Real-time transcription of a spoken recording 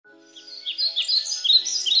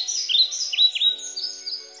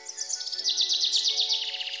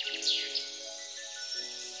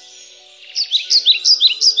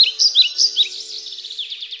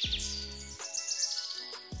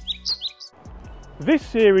This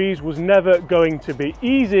series was never going to be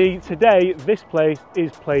easy. Today, this place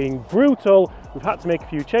is playing brutal. We've had to make a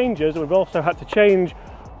few changes, and we've also had to change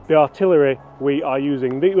the artillery we are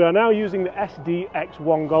using. We are now using the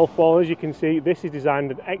SDX1 golf ball. As you can see, this is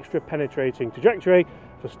designed an extra penetrating trajectory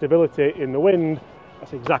for stability in the wind.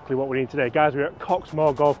 That's exactly what we need today. Guys, we're at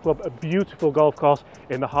Coxmoor Golf Club, a beautiful golf course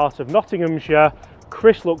in the heart of Nottinghamshire.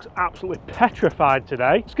 Chris looks absolutely petrified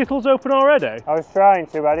today. Skittles open already? I was trying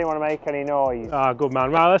to, but I didn't want to make any noise. Ah, good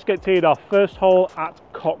man. Right, let's get teed off. First hole at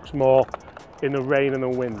Coxmoor in the rain and the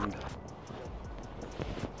wind.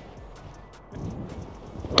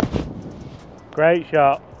 Great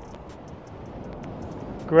shot.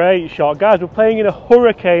 Great shot. Guys, we're playing in a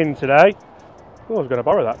hurricane today. Oh, I was going to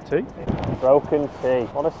borrow that tee. Broken tee.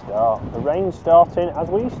 What a start. The rain's starting as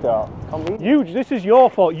we start. This is your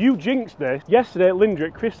fault. You jinxed this. Yesterday at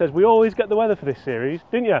Lindrick, Chris says we always get the weather for this series.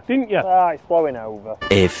 Didn't you? Didn't you? Ah, it's blowing over.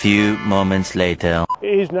 A few moments later.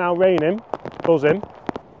 It is now raining. Buzzing.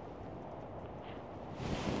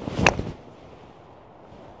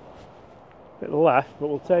 Bit left, but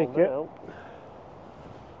we'll take it. I'll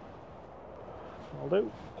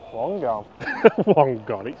do. Long gone. Long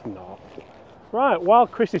gone, it's not. Right, while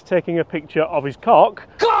Chris is taking a picture of his cock,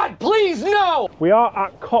 God, please, no! We are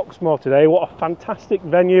at Coxmoor today. What a fantastic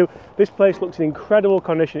venue. This place looks in incredible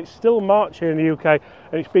condition. It's still March here in the UK,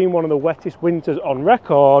 and it's been one of the wettest winters on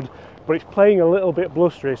record, but it's playing a little bit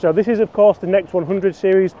blustery. So this is, of course, the Next 100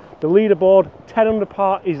 series. The leaderboard, 10 under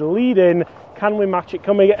par, is leading. Can we match it?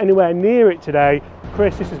 Can we get anywhere near it today?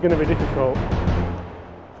 Chris, this is going to be difficult.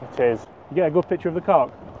 It is. You get a good picture of the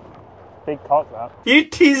cock? Big cock, that. You're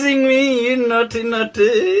teasing me, you naughty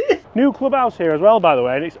naughty. New clubhouse here as well, by the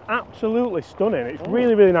way, and it's absolutely stunning. It's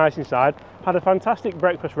really, really nice inside. Had a fantastic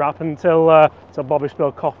breakfast wrap until Bobby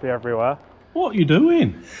spilled coffee everywhere. What are you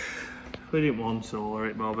doing? We didn't want to lower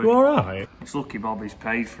it, Bobby. You alright? It's lucky Bobby's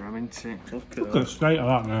paid for him, isn't it? Look Look at the state of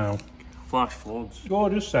that now. Flash floods. Go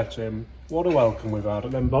on, just set him. What a welcome we've had.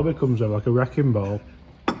 And then Bobby comes over like a wrecking ball.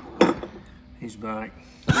 He's back.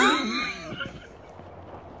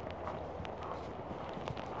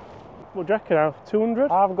 What do you reckon now?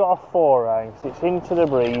 200? I've got a 4 ranks. It's into the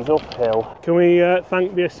breeze, uphill. Can we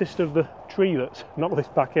thank the assist of the tree that's knocked this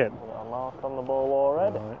back in? Got a mark on the ball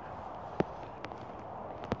already. Right.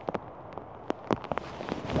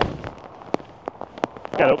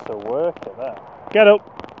 Get up. That's a worker there. Get up.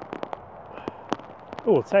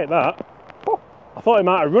 Oh, we'll take that. I thought he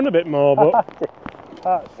might have run a bit more, but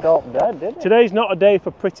That stopped dead, didn't it? today's not a day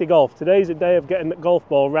for pretty golf. Today's a day of getting the golf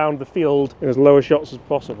ball round the field in as low shots as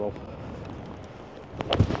possible.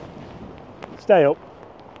 Stay up.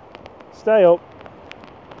 Stay up.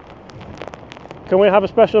 Can we have a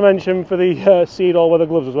special mention for the Seed All Weather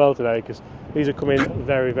gloves as well today? Because these are coming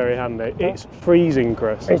very, very handy. It's freezing,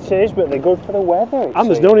 Chris. It is, but they're good for the weather. And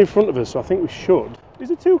there's no one in front of us, so I think we should. Is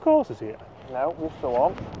there 2 courses here? No, just the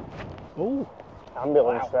one. Oh.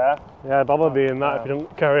 Ambulance there. Yeah, Bob will be in that if you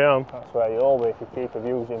don't carry on. That's where you'll be if you keep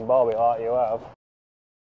abusing Bobby like you have.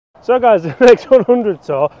 So guys, the Next 100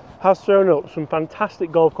 Tour has thrown up some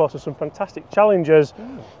fantastic golf courses, some fantastic challenges.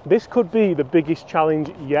 This could be the biggest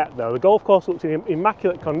challenge yet though. The golf course looks in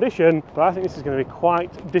immaculate condition, but I think this is going to be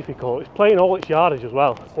quite difficult. It's playing all its yardage as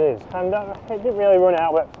well. It is. And it didn't really run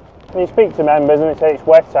out, but when you speak to members and they say it's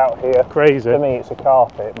wet out here, Crazy. to me it's a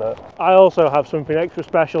carpet, but... I also have something extra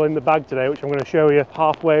special in the bag today, which I'm going to show you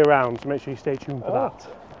halfway around, so make sure you stay tuned for that.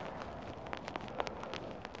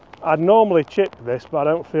 I'd normally chip this, but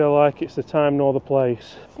I don't feel like it's the time nor the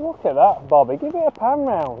place. Look at that, Bobby. Give it a pan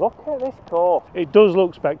round. Look at this course. It does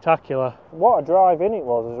look spectacular. What a drive in it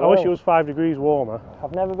was as well. I wish it was 5 degrees warmer.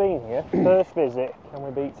 I've never been here. First visit, and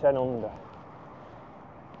we beat 10 under.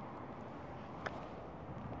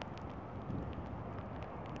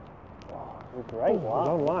 Oh, it was a great It was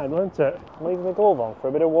one. online, wasn't it? I'm leaving the glove on for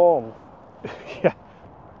a bit of warmth. Yeah.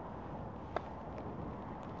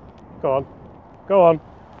 Go on. Go on.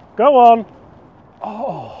 Go on.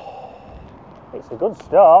 Oh. It's a good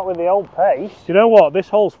start with the old pace. Do you know what? This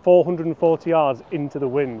hole's 440 yards into the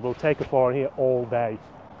wind. We'll take a 4 in here all day.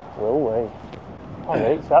 Will we? Oh,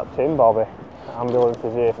 it's up to him, Bobby. The ambulance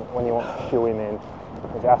is here when you want to shoo him in.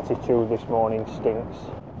 His attitude this morning stinks.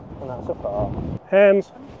 And that's a par.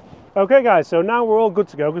 Hands. Okay guys, so now we're all good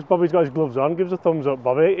to go because Bobby's got his gloves on. Give us a thumbs up,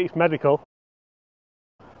 Bobby. It's medical.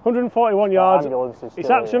 141 yards. It's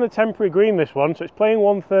actually on a temporary green, this one, so it's playing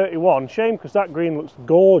 131. Shame because that green looks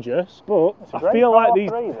gorgeous, but I feel like these...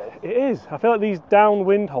 It is. I feel like these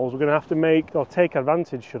downwind holes we're going to have to make, or take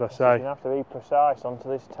advantage, should I say. You're going to have to be precise onto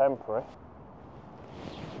this temporary.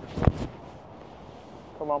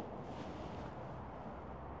 Come on.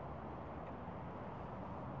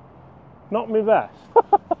 Not my best.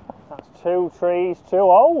 That's 2 trees, 2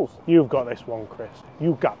 holes. You've got this one, Chris.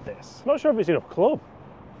 You got this. Not sure if it's enough club.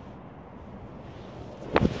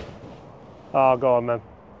 Oh, go on then.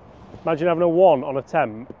 Imagine having a 1 on a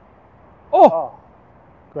temp. Oh!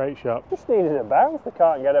 Great shot. Just needed a bounce. They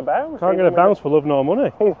can't get a bounce. Can't get a bounce for love nor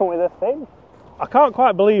money. Even with a thin. I can't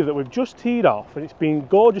quite believe that we've just teed off and it's been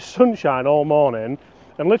gorgeous sunshine all morning,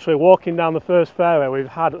 and literally walking down the first fairway we've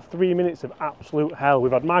had 3 minutes of absolute hell.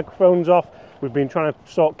 We've had microphones off, we've been trying to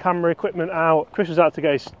sort camera equipment out. Chris has had to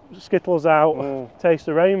get his Skittles out, taste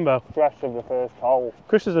the rainbow. Fresh of the first hole.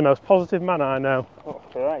 Chris is the most positive man I know. Oh,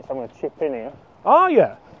 right, so I'm going to chip in here. Oh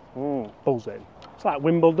yeah. Buzzing. It's like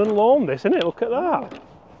Wimbledon lawn this, isn't it? Look at that.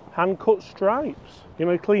 Hand cut stripes. You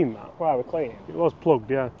know, clean that. Wow, we're clean. It was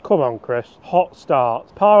plugged, yeah. Come on, Chris. Hot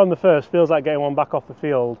start. Par on the first feels like getting one back off the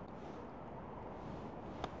field.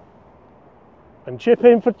 And chip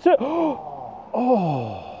in for 2.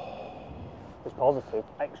 Oh. It's positive.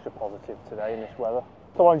 Extra positive today in this weather.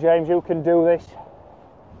 Come on, James, you can do this.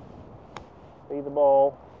 See the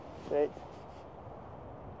ball. Sit.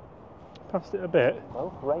 Passed it a bit.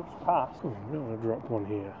 Well, race past. Oh, I'm not going to drop one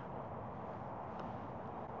here.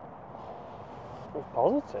 It's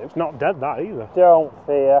positive. It's not dead, that either. Don't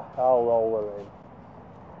fear, I'll roll her in.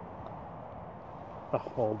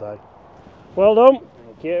 Oh, all day. Well done.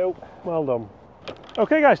 Thank you. Well done.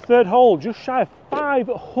 Okay, guys, third hole, just shy of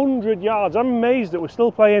 500 yards. I'm amazed that we're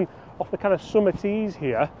still playing off the kind of summer tees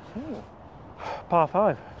here. Par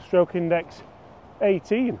 5, stroke index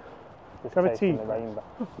 18. Just Have a taking tee. the rain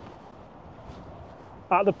back.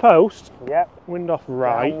 At the post, Yep. wind off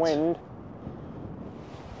right. Downwind.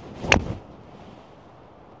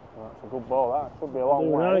 Oh, that's a good ball, that could be a long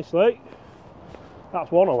Doing way. nicely.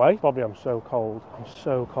 That's one away. Bobby, I'm so cold. I'm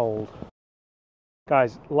so cold.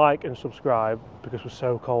 Guys, like and subscribe because we're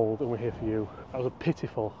so cold and we're here for you. That was a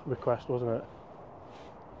pitiful request, wasn't it?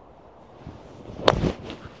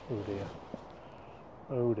 Oh dear.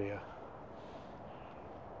 Oh dear.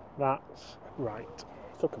 That's right.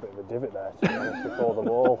 Took a bit of a divot there to be honest before the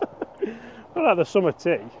ball. Not like the summer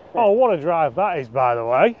tea. Oh, what a drive that is, by the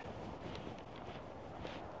way.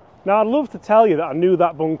 Now, I'd love to tell you that I knew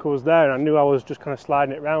that bunker was there and I knew I was just kind of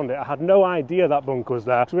sliding it around it. I had no idea that bunker was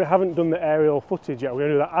there. So we haven't done the aerial footage yet. We're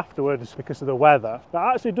going to do that afterwards because of the weather.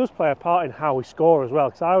 That actually does play a part in how we score as well,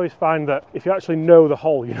 because I always find that if you actually know the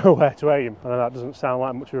hole, you know where to aim. I know that doesn't sound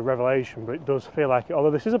like much of a revelation, but it does feel like it.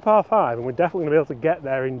 Although this is a par 5 and we're definitely going to be able to get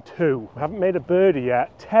there in 2. We haven't made a birdie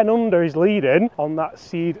yet. 10 under is leading on that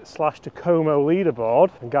Seed/Tacomo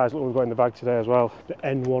leaderboard. And guys, look what we've got in the bag today as well. The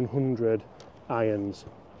N100 irons.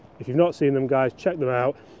 If you've not seen them, guys, check them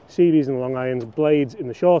out. CBs in the long irons, blades in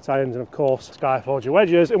the short irons, and of course Skyforger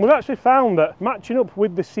wedges. And we've actually found that matching up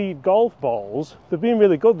with the Seed golf balls, they've been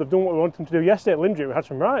really good. They've done what we wanted them to do yesterday at Lindry. We had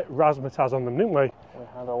some right razzmatazz on them, didn't we? We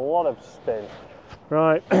had a lot of spin.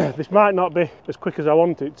 Right, this might not be as quick as I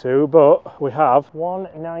want it to, but we have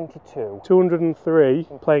 192. 203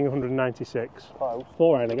 playing 196. Close.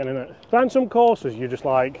 4 iron again, isn't it? Find some courses you just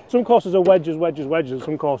like. Some courses are wedges, wedges, wedges, and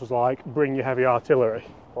some courses like bring your heavy artillery.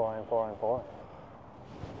 4 iron, 4 iron, 4 iron.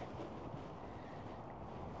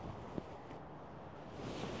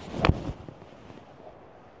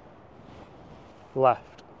 Left.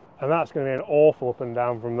 And that's going to be an awful up and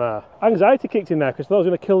down from there. Anxiety kicked in there because I thought I was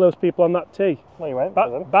going to kill those people on that tee. Well, you went for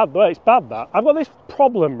them. Bad, it's bad that. I've got this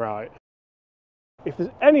problem, right? If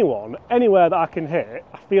there's anyone, anywhere that I can hit,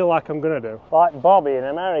 I feel like I'm going to do. Like Bobby in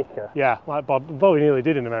America. Yeah, like Bobby nearly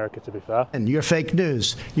did in America, to be fair. And you're fake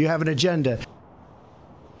news. You have an agenda.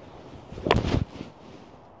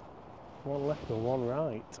 One left and one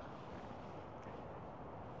right.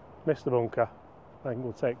 Missed the bunker. I think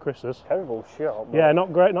we'll take Chris's. Terrible shot. But Yeah,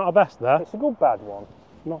 not great, not our best there. it's a good bad one.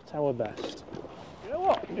 Not our best. You know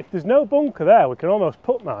what? If there's no bunker there, we can almost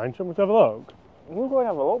put mine. Shall we have a look? We'll go and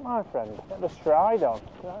have a look, my friend. Get the stride on.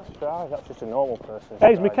 Get that stride. That's just a normal person.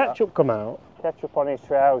 Hey, has my ketchup come out? Ketchup on his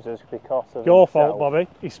trousers because of Your himself. fault, Bobby.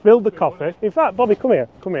 He spilled the coffee. In fact, Bobby, come here.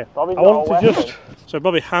 Come here. Bobby's I got want a to weapon. just. So,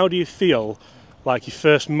 Bobby, how do you feel like your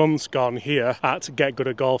first month's gone here at Get Good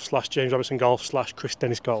at Golf / James Robertson Golf / Chris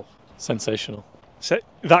Dennis Golf? Sensational.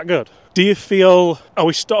 That good? Do you feel? Are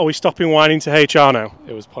we stopping whining to HR now?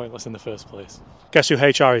 It was pointless in the first place. Guess who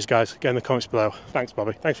HR is, guys? Get in the comments below. Thanks,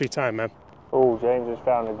 Bobby. Thanks for your time, man. Oh, James has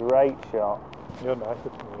found a great shot. You're nicer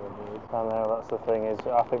than me, dude. I know, that's the thing, is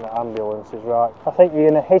I think the ambulance is right. I think you're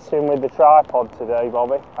going to hit him with the tripod today,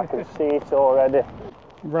 Bobby. I can see it already.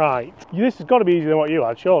 Right. This has got to be easier than what you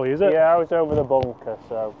had, surely, is it? Yeah, I was over the bunker,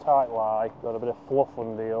 so tight lie. Got a bit of fluff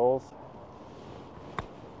under yours.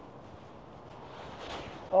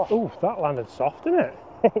 Oh, that landed soft, didn't it?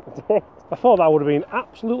 It did. I thought that would have been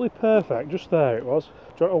absolutely perfect. Just there it was. Do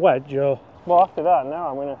you want a wedge or Well, after that, now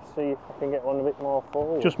I'm going to see if I can get one a bit more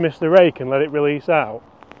forward. just miss the rake and let it release out?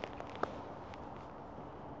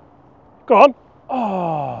 Go on.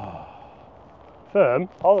 Oh. Firm.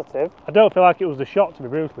 Positive. I don't feel like it was the shot, to be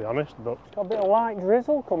brutally honest, but... Got a bit of light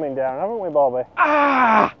drizzle coming down, haven't we, Bobby?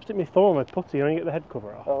 Ah! Stick my thumb on the putty and get the head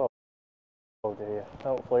cover off. Oh dear.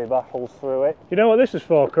 Hopefully he battles through it. You know what this is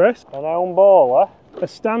for, Chris? An own baller. A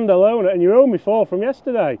standalone, and you owe me 4 from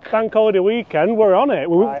yesterday. Bank holiday weekend, we're on it.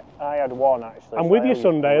 I had one actually. I'm so with I you owe you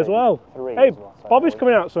Sunday as three. well. Three Hey, is what I Bobby's owe you.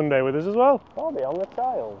 coming out Sunday with us as well. Bobby on the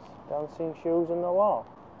tiles. Dancing shoes and the lot.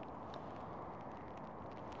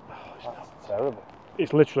 That's terrible.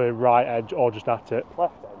 It's literally right edge or just at it.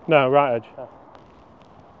 Left edge. No, right edge. Oh.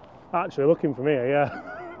 Actually, looking from here, yeah.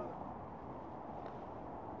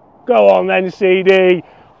 Go on then, CD.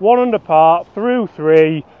 1 under par, through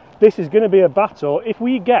 3. This is going to be a battle. If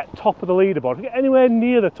we get top of the leaderboard, if we get anywhere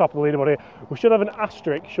near the top of the leaderboard here, we should have an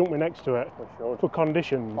asterisk, shouldn't we, next to it? We should. For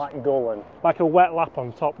conditions. Like Gullen. Like a wet lap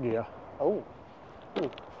on Top Gear. Oh.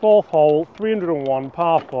 4th hole, 301,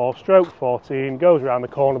 par 4, stroke 14, goes around the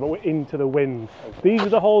corner, but we're into the wind. These are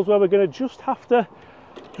the holes where we're going to just have to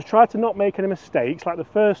try to not make any mistakes, like the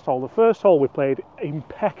first hole. The first hole we played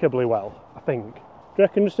impeccably well, I think. Do you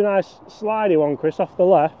reckon just a nice slidey one, Chris, off the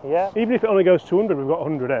left? Yeah. Even if it only goes 200, we've got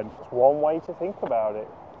 100 in. It's one way to think about it.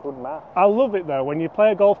 Good math. I love it though, when you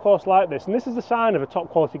play a golf course like this, and this is the sign of a top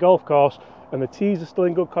quality golf course, and the tees are still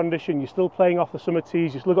in good condition, you're still playing off the summer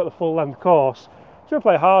tees, you've still got the full length course. It's going to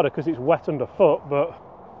play harder because it's wet underfoot, but...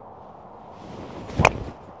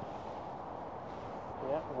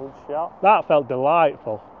 Yeah, good shot. that felt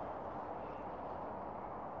delightful.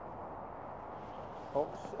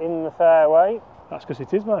 Hooks in the fairway. That's because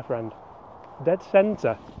it is, my friend. Dead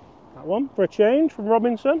centre. That one for a change from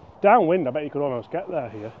Robinson. Downwind, I bet you could almost get there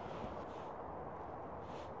here.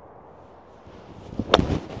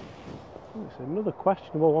 It's another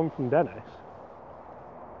questionable one from Dennis.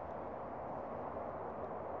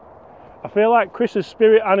 I feel like Chris's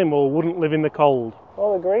spirit animal wouldn't live in the cold.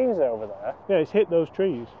 Oh, the green's over there. Yeah, it's hit those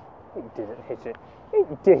trees. It didn't hit it.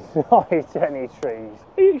 It did not hit any trees.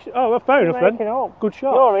 Oh, well, fair enough then. Making up. Good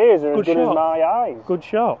shot. Your ears are Good as good shot. as my eyes. Good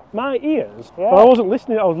shot. My ears? Yeah. Well, I wasn't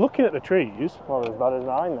listening, I was looking at the trees. Well, as bad as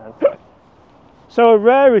mine then. So a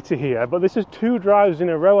rarity here, but this is 2 drives in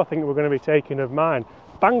a row I think we're going to be taking of mine.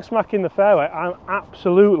 Bang smack in the fairway, I'm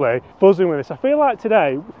absolutely buzzing with this. I feel like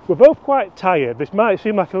today, we're both quite tired. This might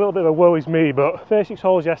seem like a little bit of a woe is me, but 36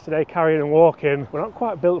 holes yesterday, carrying and walking, we're not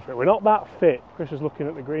quite built for it. We're not that fit. Chris is looking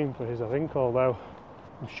at the green for his, I think, although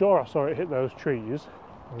I'm sure I saw it hit those trees.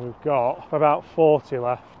 And we've got about 40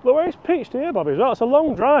 left. Look where it's pitched here, Bobby, as well. It's a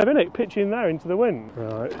long drive, isn't it? Pitching there into the wind.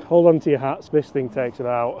 Right, hold on to your hats. This thing takes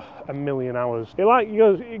about 1,000,000 hours.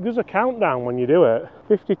 It goes a countdown when you do it.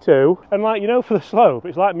 52. And like, you know, for the slope,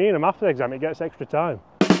 it's like me in a maths exam, it gets extra time.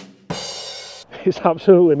 It's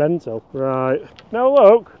absolutely mental. Right. No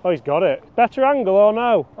look. Oh, he's got it. Better angle or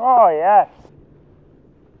no? Oh, yes.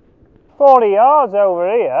 40 yards over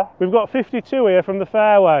here. We've got 52 here from the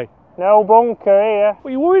fairway. No bunker here. Are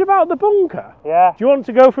you worried about the bunker? Yeah. Do you want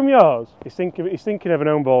to go from yours? He's thinking of an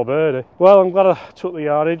own ball birdie. Well, I'm glad I took the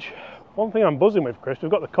yardage. One thing I'm buzzing with, Chris, we've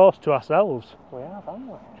got the course to ourselves. We have, haven't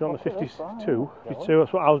we? Do you want the Look at this 52? line. 52,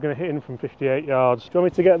 that's what I was going to hit in from 58 yards. Do you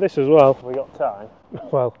want me to get this as well? We got time.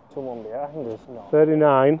 Well, Someone behind us. No.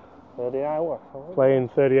 39, 39 what? playing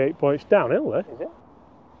 38 points downhill there. Is it?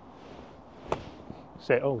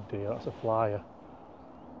 Say, oh dear, that's a flyer.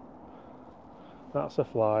 That's a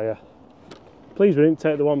flyer. Please, we didn't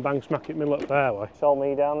take the one bang smack it middle at fairway. Saw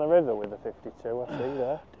me down the river with the 52, I see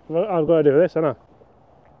there. Well, I've got to do this, haven't I?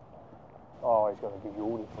 Oh, it's going to be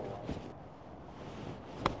beautiful.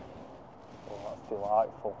 Oh, that's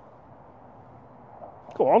delightful.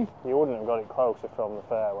 Go on. You wouldn't have got it closer from the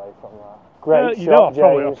fairway from that. Great You shot,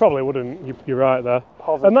 know, I James. probably wouldn't. You're right there.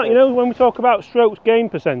 Positive. And that, you know, when we talk about strokes gain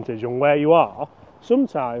percentage and where you are,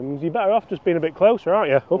 sometimes you're better off just being a bit closer, aren't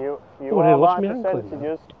you? Oh, You I are lost by my ankle in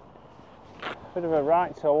percentages. Bit of a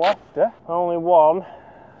right to lefter. Only one.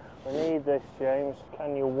 We need this, James.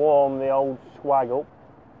 Can you warm the old swag up?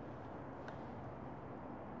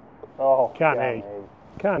 Oh, Can he?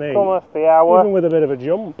 Can he? Come off the hour. Even with a bit of a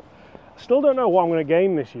jump. I still don't know what I'm going to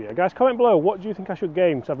game this year. Guys, comment below, what do you think I should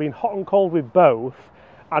game? Because I've been hot and cold with both.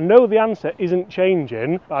 I know the answer isn't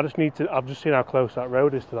changing. I've just seen how close that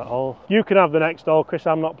road is to that hole. You can have the next hole, Chris,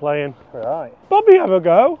 I'm not playing. Right. Bobby, have a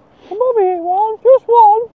go. Bobby, one. Just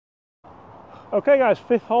one. Okay guys,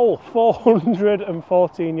 5th hole,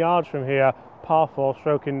 414 yards from here, par 4,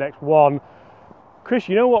 stroke index 1. Chris,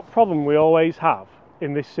 you know what problem we always have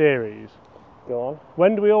in this series? Go on.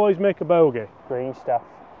 When do we always make a bogey? Green stuff.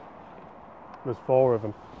 There's 4 of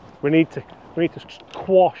them. We need to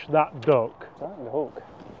squash that duck. That hook.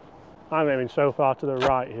 I'm aiming so far to the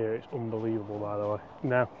right here, it's unbelievable, by the way.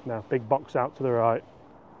 No, big box out to the right.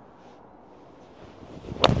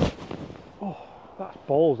 Oh, that's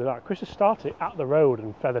ballsy, that. Chris has started it at the road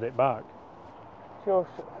and feathered it back. Just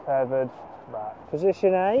feathered back.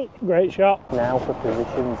 Position 8. Great shot. Now for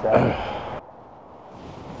position 7.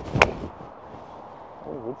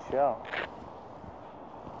 Oh, good shot.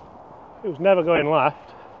 It was never going left.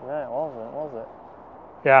 No, it wasn't, was it?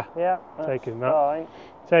 Yeah, Yeah. Taking that. Fine.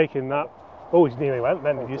 taking that. Oh, he's nearly went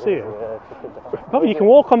then, did you see him? Yeah, took it down. Bobby, you can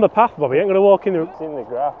walk on the path, Bobby. You ain't going to walk in the... It's in the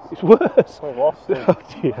grass. It's worse. We've lost him. Oh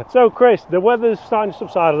dear. So Chris, the weather's starting to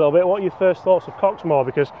subside a little bit. What are your first thoughts of Coxmoor?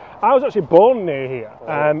 Because I was actually born near here,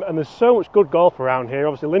 and there's so much good golf around here.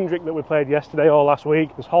 Obviously Lindrick that we played yesterday or last week.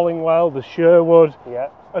 There's Hollingwell, there's Sherwood, Yeah.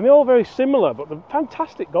 and they're all very similar, but they're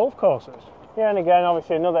fantastic golf courses. Yeah, and again,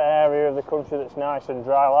 obviously another area of the country that's nice and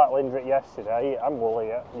dry, like Lindrick yesterday, and Woolley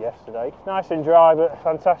yesterday. Nice and dry, but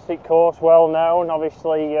fantastic course, well known.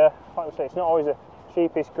 Obviously, like I say, it's not always the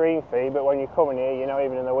cheapest green fee, but when you're coming here, you know,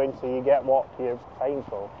 even in the winter, you get what you're paying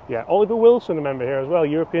for. Yeah, Oliver Wilson, a member here as well,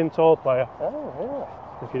 European Tour player, Oh,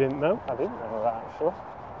 really? if you didn't know. I didn't know that, actually.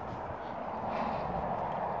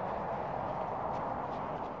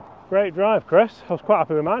 Great drive, Chris. I was quite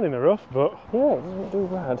happy with mine in the rough, but Yeah, it doesn't do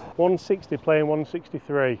bad. 160 playing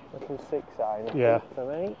 163. Little 6 iron, I Yeah. think, for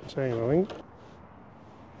me. Same, I think.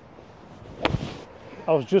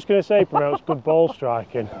 I was just going to say, promotes good ball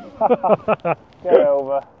striking. Get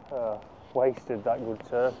over. Wasted that good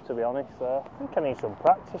turf, to be honest, there. I think I need some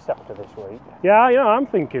practice after this week. Yeah, you know, I'm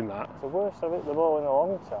thinking that. It's the worst I've hit the ball in a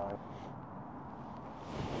long time.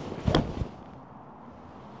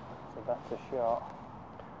 It's a better shot.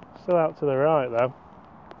 Still out to the right, though.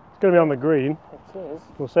 It's going to be on the green. It is.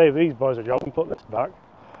 We'll save these boys a job and put this back.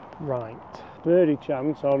 Right. Birdie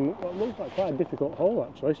chance on what looks like quite a difficult hole,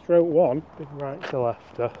 actually. Stroke 1. Big right to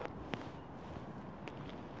lefter.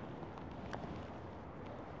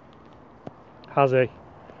 Has he?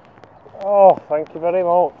 Oh, thank you very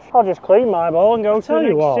much. I'll just clean my ball and go to the Tell you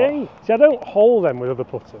next what, tee. see, I don't hole them with other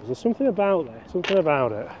putters. There's something about this, something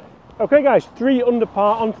about it. Okay guys, 3 under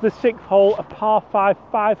par onto the 6th hole, a par 5,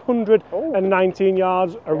 519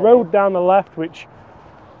 yards, a road down the left, which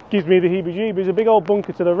gives me the heebie-jeebies, a big old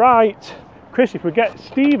bunker to the right. Chris, if we get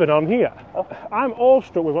Stephen on here, I'm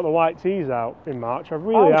awestruck we've got the white tees out in March, I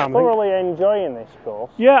really I'm am. thoroughly enjoying this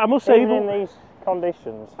course. Yeah, I must say, Even in these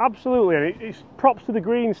conditions. absolutely, and it's props to the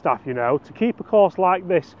green staff, you know, to keep a course like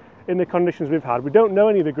this in the conditions we've had. We don't know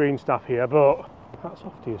any of the green staff here, but hats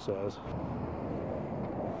off to you, sirs.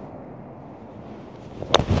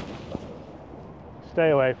 Stay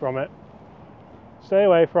away from it. Stay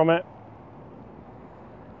away from it.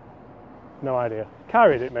 No idea.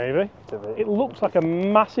 Carried it, maybe. It looks like a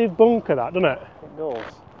massive bunker, that, doesn't it? It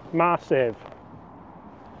does. Massive.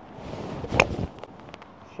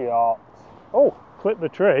 Shot. Oh, Clip the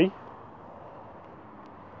tree.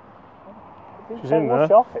 didn't She's take in much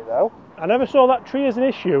there. off it though. I never saw that tree as an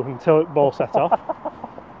issue until the ball set off.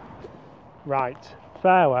 Right,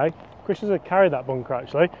 fairway. Chris has carried that bunker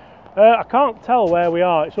actually. I can't tell where we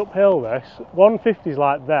are, it's uphill this. 150's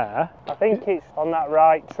like there. I think it's on that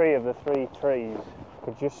right tree of the 3 trees.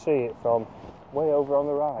 Could just see it from way over on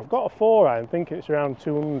the right. I've got a 4-iron thinking it's around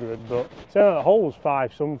 200, but saying that the hole was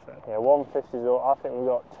 5 something. Yeah, 150's up. I think we've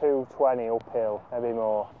got 220 uphill, maybe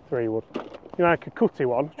more. 3 wood. You know, like a cutty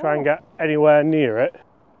one, try and get anywhere near it.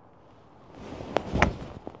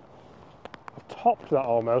 I've topped that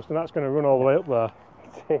almost, and that's going to run all the way up there.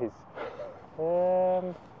 It is.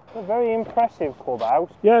 A very impressive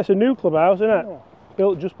clubhouse Yeah, it's a new clubhouse, isn't it? Yeah.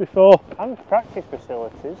 Built just before and practice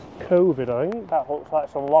facilities. COVID, I think. That looks like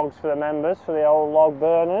some logs for the members, for the old log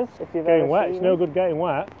burners. If you've Getting ever wet, seen it's no them. good getting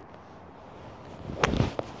wet.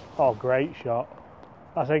 Oh, great shot.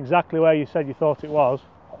 That's exactly where you said you thought it was.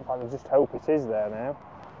 In fact, I just hope it is there now.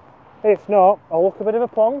 If not, I'll look a bit of a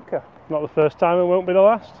plonker. Not the first time, it won't be the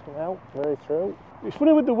last. No, very true. It's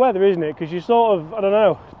funny with the weather, isn't it? Because you sort of, I don't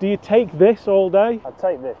know, do you take this all day? I'd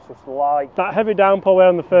take this, just light. That heavy downpour way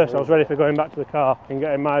on the first, I was ready for going back to the car and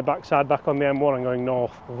getting my backside back on the M1 and going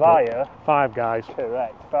north. Via, 5 guys.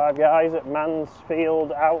 correct. 5 guys at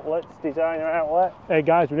Mansfield Outlets, designer outlet. Hey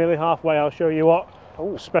guys, we're nearly halfway. I'll show you what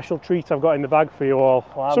special treat I've got in the bag for you all.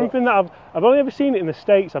 Well, Something that I've only ever seen it in the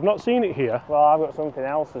States. I've not seen it here. Well, I've got something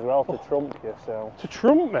else as well to trump you, so. To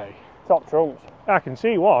trump me. Top trumps. I can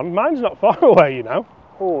see one. Mine's not far away, you know.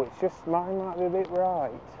 Oh, it's just, mine might be a bit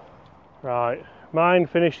right. Right, Mine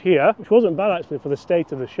finished here, which wasn't bad actually for the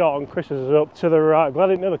state of the shot, and Chris's is up to the right. Glad I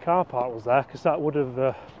didn't know the car park was there, because that would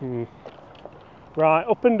have... Right,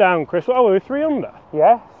 up and down, Chris. Oh, we're 3 under.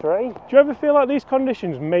 Yeah, 3. Do you ever feel like these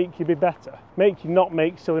conditions make you be better? Make you not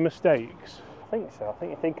make silly mistakes? I think so. I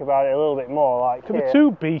think you think about it a little bit more. Like Could be here.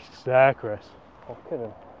 2 beasts there, Chris. Oh,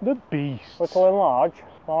 kidding. The beasts. Little and large.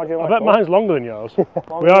 Large and I little. bet mine's longer than yours.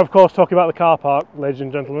 We are, of course, talking about the car park, ladies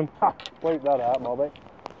and gentlemen. Ha! Bleep that out, Bobby.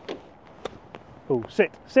 Oh,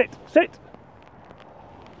 sit, sit, sit!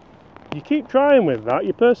 You keep trying with that,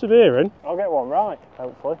 you're persevering. I'll get one right,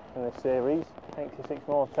 hopefully, in this series. 86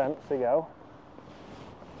 more attempts to go.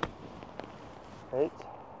 Hit.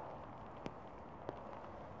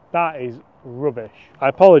 That is rubbish. I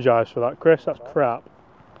apologise for that, Chris, that's crap.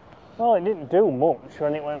 Well, it didn't do much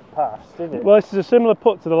when it went past, did it? Well, this is a similar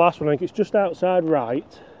putt to the last one. I think it's just outside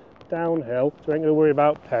right, downhill, so I ain't going to worry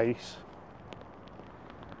about pace.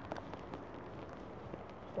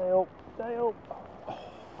 Stay up, stay up.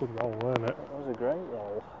 Good roll, weren't it? That was a great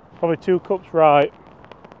roll. Probably 2 cups right.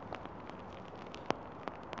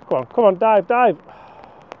 Come on, dive, dive.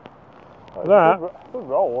 That Good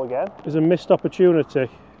roll again. is a missed opportunity.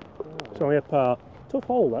 It's only a par. Tough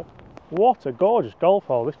hole though. What a gorgeous golf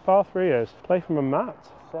hole this par 3 is. Play from a mat.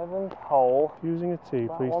 7th hole. Using a tee,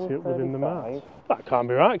 About please tee up within the mat. 135. That can't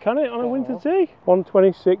be right, can it, on a winter tee?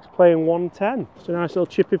 126 playing 110. It's a nice little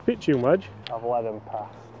chippy pitching wedge. I've let them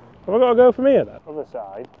pass. Have I got to go from here then? Other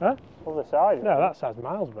side. Huh? Other side. No, that side's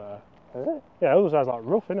miles better. Is it? Yeah, other side's like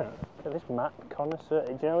rough, isn't it? Look at this mat connoisseur.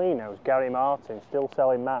 Do you know he knows? Gary Martin still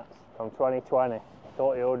selling mats from 2020.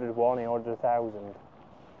 Thought he ordered 1, he ordered 1,000.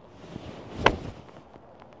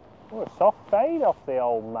 Oh, a soft fade off the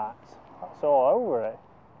old mat. That's all over it.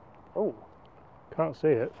 Oh, Can't see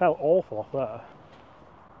it. Felt awful off there.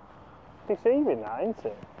 deceiving that, isn't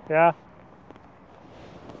it? Yeah.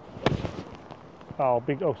 Oh,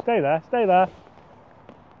 big. Oh, stay there, stay there.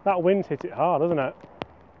 That wind hit it hard, doesn't it?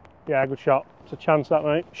 Yeah, good shot. It's a chance, that,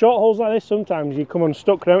 mate. Short holes like this, sometimes you come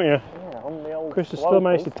unstuck, don't you? Yeah, on the old Chris has still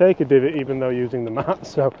managed to take a divot, even though using the mat,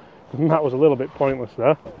 so the mat was a little bit pointless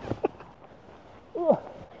there.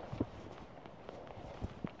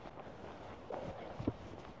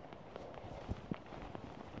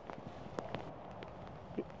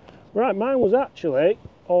 Right, mine was actually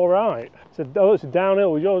all right. It's a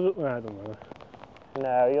downhill. Was yours? No, I don't know.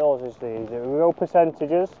 No, yours is the easier. We go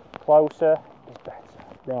percentages. Closer is better.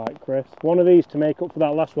 Right, Chris. One of these to make up for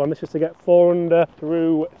that last one. This is to get 4 under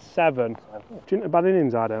through 7. Which isn't a bad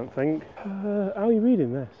innings, I don't think. How are you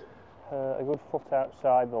reading this? A good foot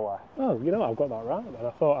outside the left. Oh, you know, I've got that right then.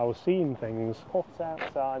 I thought I was seeing things. Foot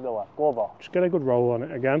outside the left. Glove off. Just get a good roll on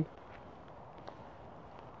it again.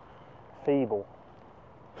 Feeble.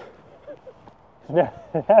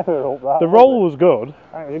 Never up that. The roll was good.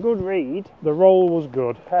 It was a good read. The roll was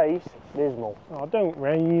good. Pace, dismal. Oh, don't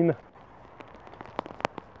rain.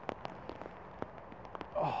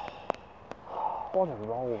 What a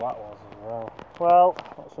roll that was as well. Well,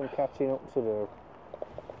 got some catching up to do.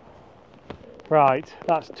 Right,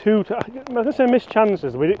 that's 2. I'm going to say missed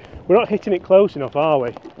chances. We're not hitting it close enough, are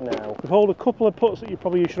we? No. We've held a couple of putts that you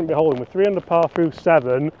probably shouldn't be holding. We're 3 under par through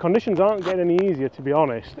 7. Conditions aren't getting any easier, to be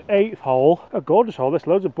honest. 8th hole, a gorgeous hole. There's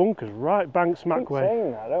loads of bunkers right bank smack Keep way.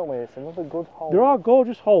 saying that, don't we? It's another good hole. There are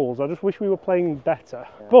gorgeous holes. I just wish we were playing better.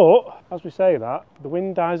 Yeah. But as we say that, the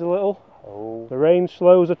wind dies a little. Oh. The rain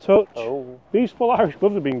slows a touch. Oh. These full Irish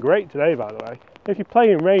gloves have been great today, by the way. If you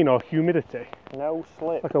play in rain or humidity, No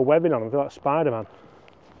slip. like a webbing on them, I feel like Spider-Man.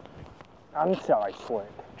 Anti-slip.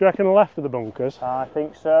 Do you reckon the left of the bunkers? I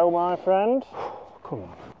think so, my friend. Come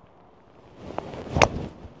on.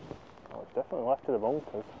 Oh, it's definitely left of the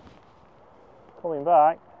bunkers. Coming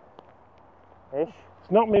back. Ish.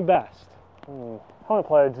 It's not my best. I want to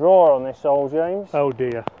play a draw on this hole, James. Oh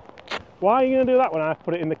dear. Why are you going to do that when I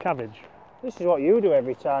put it in the cabbage? This is what you do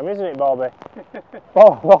every time, isn't it, Bobby?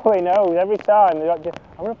 Bobby knows every time. I'm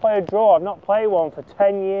going to play a draw. I've not played one for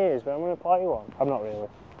 10 years, but I'm going to play one. I'm not really.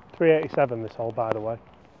 387 this hole, by the way.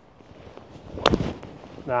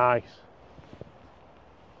 Nice.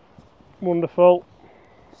 Wonderful.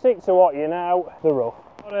 Stick to what you know, the rough.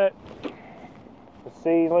 Got it. The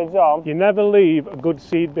seed lives on. You never leave a good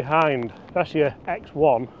seed behind. That's your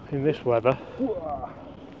X1 in this weather.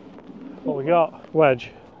 What we got? Wedge.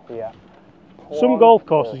 Yeah. Some golf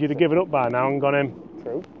courses you'd have given up by now and gone in.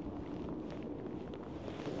 True.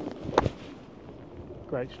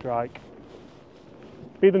 Great strike.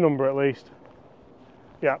 Be the number at least.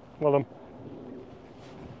 Yeah, well done.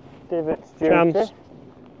 Divots duty. Chance.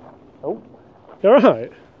 Oh, You're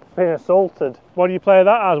right. been assaulted. What do you play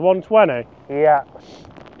that as? 120? Yeah.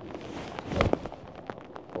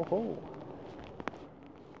 Oh.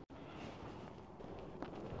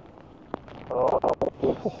 Oh,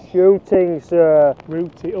 shooting, sir.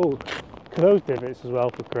 Rooty. Oh, look at those divots as well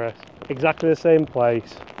for Chris. Exactly the same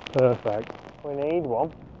place. Perfect. We need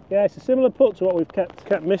one. Yeah, it's a similar putt to what we've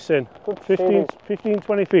kept missing. Good to see 15,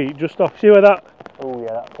 20 feet just off. See where that Oh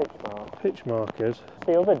yeah, that pitch mark. pitch mark is?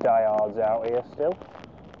 See other diehards out here still.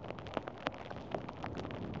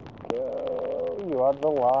 Go. You had the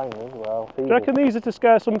line as well. Do you reckon these are to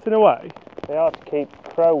scare something away? They are to keep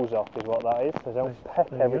crows off is what that is. They don't peck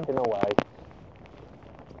There you go. everything away.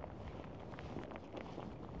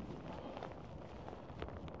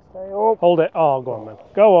 Stay up. Hold it. Oh, go on then.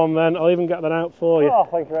 Go on then. I'll even get that out for you. Oh,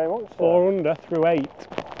 thank you very much, sir. 4 under through 8.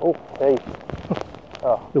 Oh, see.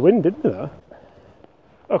 The wind didn't do that.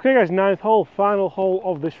 Okay guys, 9th hole, final hole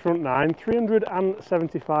of this front 9,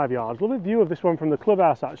 375 yards. Lovely view of this one from the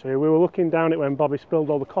clubhouse actually. We were looking down it when Bobby spilled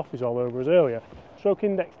all the coffees all over us earlier. Stroke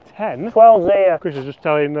index 10. 12's here. Chris is just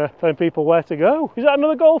telling people where to go. Is that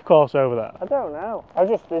another golf course over there? I don't know.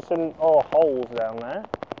 There's some holes down there.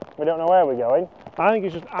 We don't know where we're going. I think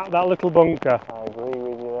it's just at that little bunker. I agree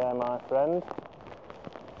with you there, my friend.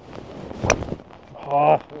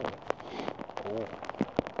 Oh.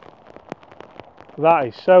 That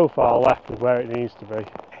is so far left of where it needs to be.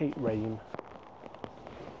 Hate rain.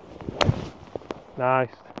 Nice.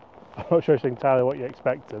 I'm not sure it's entirely what you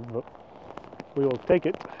expected, but we will take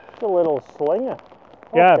it. It's a little slinger.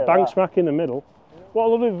 Yeah, Look at bang that. smack in the middle. What a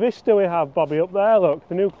lovely vista we have, Bobby, up there, look.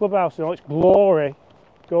 The new clubhouse in all its glory.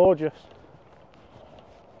 Gorgeous.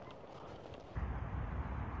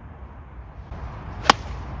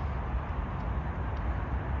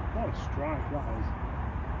 What a strike that is.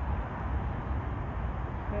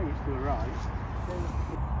 Maybe it's to the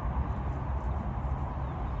right.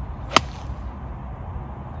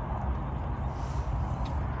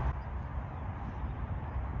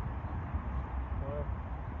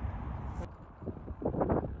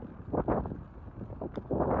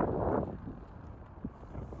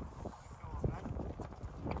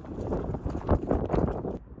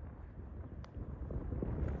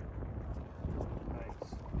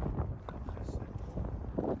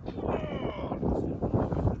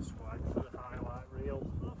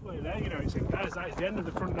 That is the end of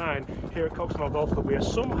the front 9 here at Coxmore Golf Club. We are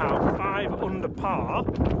somehow 5 under par.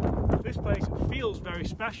 This place feels very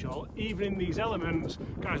special, even in these elements.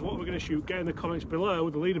 Guys, what we're going to shoot, get in the comments below.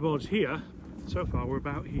 The leaderboard's here. So far, we're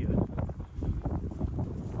about here.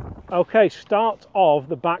 Okay, start of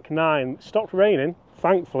the back 9. Stopped raining,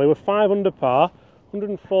 thankfully. We're 5 under par,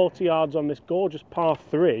 140 yards on this gorgeous par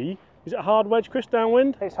 3. Is it a hard wedge, Chris,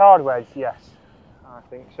 downwind? It's hard wedge, yes. I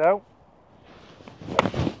think so.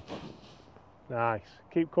 Nice.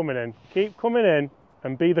 Keep coming in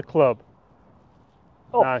and be the club.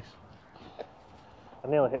 Oh. Nice. I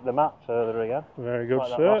nearly hit the mat further again. Very good, Like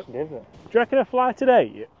that sir. last divot. Do you reckon a fly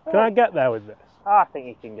today? Can I get there with this? I think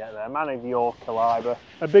you can get there. Man of your calibre.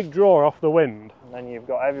 A big draw off the wind. And then you've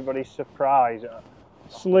got everybody's surprise.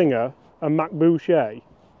 Slinger and Mac Boucher.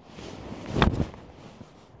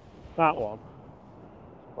 That one.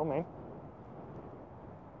 Come in.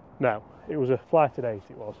 No, it was a fly today,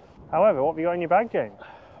 it was. However, what have you got in your bag, James?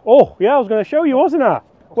 Oh, yeah, I was going to show you, wasn't I?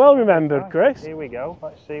 Well remembered, Chris. Here we go.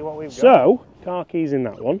 Let's see what we've got. So, car keys in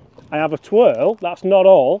that one. I have a twirl. That's not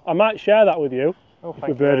all. I might share that with you Oh, if we thank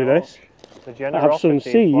you birdie very this. much. The I generosity have some is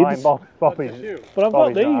flying. seeds. Bobby's But I've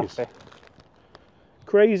got not these. happy.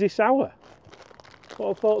 Crazy sour. What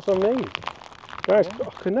are thoughts on these? Guys, I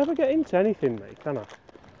can never get into anything, mate, can I?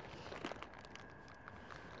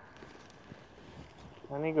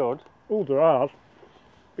 Any good? Oh, there are.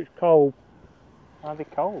 It's cold. Are they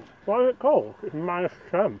cold? Why is it cold? It's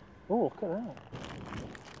 -10. Oh, look at that.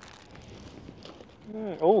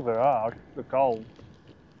 Oh, they're hard. They're cold.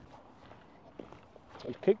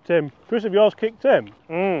 It's kicked him. Chris, have yours kicked him?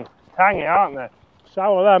 Tangy, aren't they?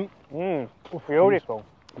 Sour them. Beautiful.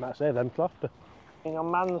 I might say them till after.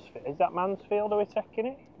 On Mansfield. Is that Mansfield? Are we taking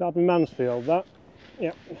it? That'll be Mansfield, that.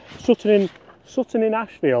 Yeah. Sutton in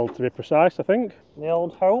Ashfield, to be precise, I think. The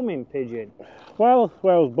old homing pigeon. Well,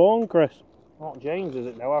 where I was born, Chris. Not James, is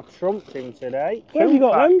it now? I've trumped him today. Where have you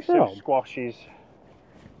got them Packs of from? squashes.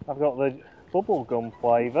 I've got the bubblegum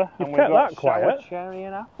flavour. You've and we've kept got that sour quiet. cherry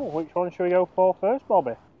and apple. Which one should we go for first,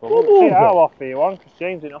 Bobby? Bubblegum. See, I'll offer you one because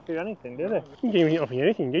James didn't offer you anything, did he? You didn't offer me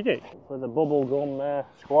anything, did you? For the bubblegum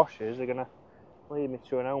squashes, they're going to lead me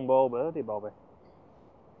to an own ball birdie, Bobby.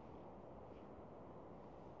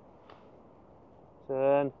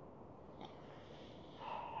 Turn.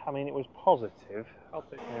 I mean, it was positive.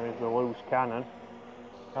 Here is the loose cannon.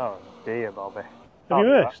 Oh dear, Bobby. Have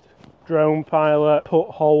you missed? Drone pilot, putt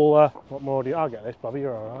holer. What more do you? I'll get this, Bobby,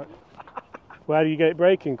 you're alright. Where do you get it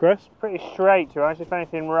breaking, Chris? Pretty straight, to be honest, if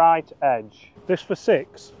anything, right edge. This for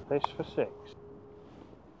 6. This for 6.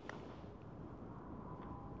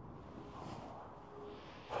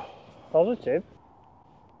 Positive.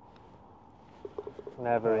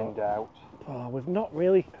 Never in doubt. Oh, we've not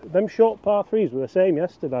really... Them short par 3s were the same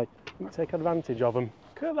yesterday. Didn't take advantage of them.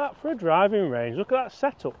 Look at that for a driving range. Look at that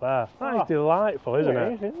setup there. That is delightful, isn't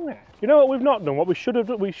it? Isn't it? You know what we've not done? What we should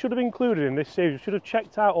have included in this series. We should have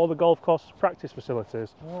checked out all the golf course practice facilities.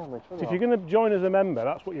 Oh, we should So if have. you're going to join as a member,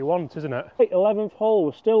 that's what you want, isn't it? 11th hole,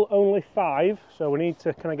 we're still only 5, so we need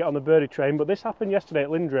to kind of get on the birdie train. But this happened yesterday at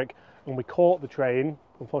Lindrick, and we caught the train.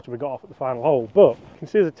 Unfortunately, we got off at the final hole. But you can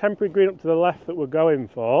see there's a temporary green up to the left that we're going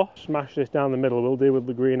for. Smash this down the middle. We'll deal with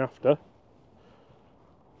the green after.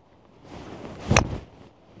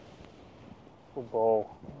 Good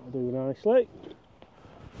ball. We'll do nicely.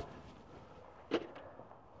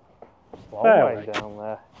 Long Fairway. way down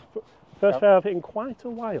there. First fair I've hit in quite a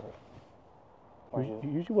while. Pleasure,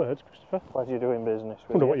 Use your words, Christopher. pleasure doing business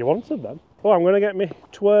with Wonder you. what you wanted then. Oh, I'm going to get my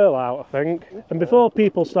twirl out, I think. And before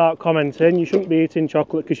people start commenting, you shouldn't be eating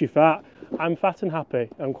chocolate because you're fat. I'm fat and happy.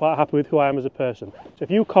 I'm quite happy with who I am as a person. So if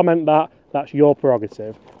you comment that, that's your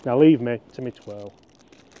prerogative. Now leave me to me twirl.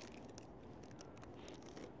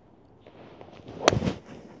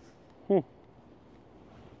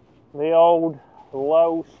 The old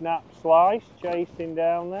low snap slice chasing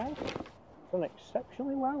down there. Done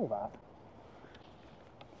exceptionally well, that.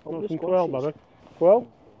 Want some twirl, baby? Well,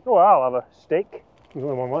 oh, I'll have a stick. There's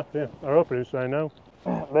only one left, yeah. I hope it is, say no.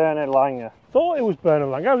 Bernard Langer. Thought it was Bernard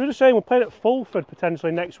Lang. I was just saying we're playing at Fulford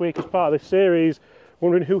potentially next week as part of this series.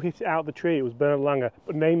 Wondering who hit it out of the tree. It was Bernard Langer.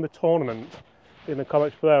 But name the tournament in the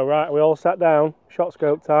comments below. Right, we all sat down. Shot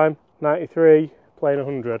scope time. 93, playing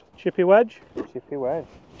 100. Chippy wedge? Chippy wedge.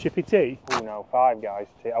 Chippy tee? Oh no, 5 guys.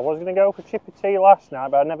 I was going to go for chippy tee last night,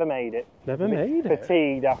 but I never made it. Never made it.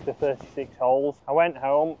 Fatigued after 36 holes. I went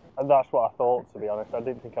home, and that's what I thought, to be honest. I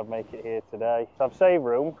didn't think I'd make it here today. So I've saved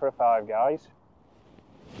room for a 5 guys.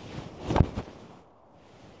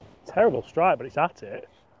 Terrible strike, but it's at it.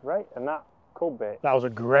 Right, and that could be That was a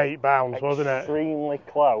great bounce, wasn't it? extremely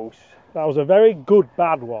close. That was a very good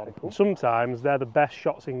bad one. And sometimes they're the best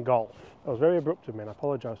shots in golf. That was very abrupt of me, and I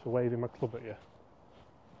apologise for waving my club at you.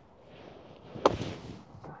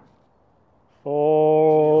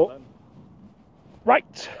 Oh,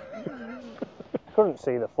 right. Couldn't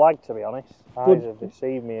see the flag, to be honest. Eyes have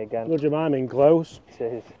deceived me again. Good job, I'm in close. It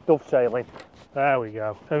is dovetailing. There we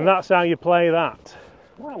go. And that's how you play that.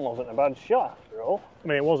 That wasn't a bad shot after all. I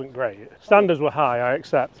mean, it wasn't great. Standards were high, I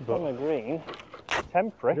accept, but... On the green, What are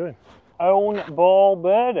temporary. you doing? Own ball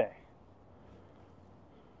birdie.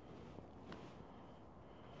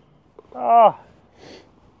 Ah.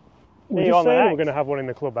 We See you just on the saying we're next. going to have one in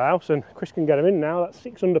the clubhouse, and Chris can get him in now. That's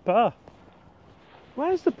 6 under par.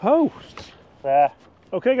 Where's the post? There.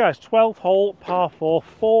 Okay, guys, 12th hole, par 4,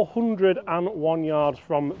 401 yards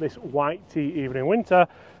from this white tee evening winter.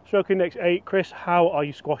 Stroke index 8. Chris, how are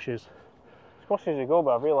your squashes? Squashes are good,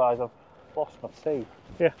 but I've realised I've lost my tea.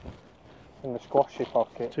 Yeah. In the squashy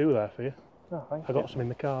pocket. 2 there for you. Oh, thank I you. got some in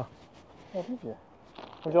the car. Oh, did you?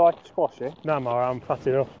 Would you like a squashy? No, I'm alright, I'm fat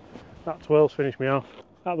enough. That twirl's finished me off.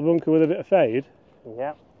 Out the bunker with a bit of fade.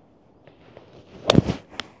 Yeah.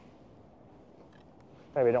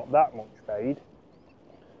 Maybe not that much fade.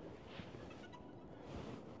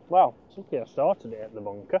 Well, it's lucky I started it at the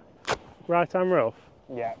bunker. Right hand rough.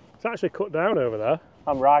 Yeah, It's actually cut down over there.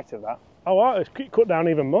 I'm right of that. Oh, wow, it's cut down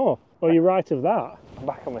even more. Oh, you're right of that. I'm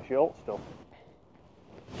back on my short stuff.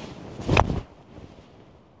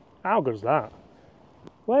 How good's that?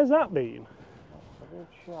 Where's that been? Good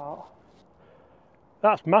shot.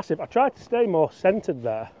 That's massive. I tried to stay more centred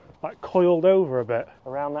there, like coiled over a bit.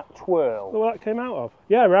 Around that twirl. Look where that came out of.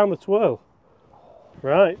 Yeah, around the twirl.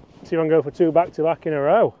 Right, see if I can go for 2 back-to-back in a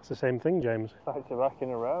row. It's the same thing, James. Back to back in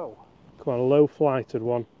a row. Come on, a low-flighted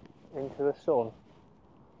one. Into the sun.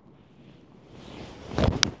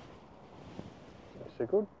 It's a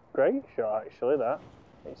good, great shot actually, that.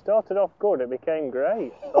 It started off good, it became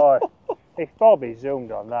great. Oh, if Bobby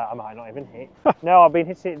zoomed on that, I might not even hit. No, I've been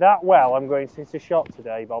hitting it that well, I'm going since the shot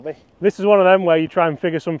today, Bobby. This is one of them where you try and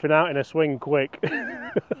figure something out in a swing quick.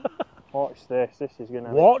 Watch this is going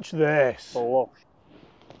to Watch this. be lush.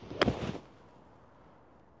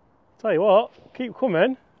 Tell you what, keep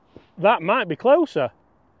coming. That might be closer.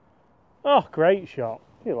 Oh, great shot.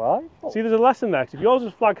 Do you like? See, there's a lesson there. 'Cause if yours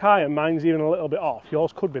is flag high and mine's even a little bit off,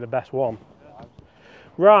 yours could be the best one.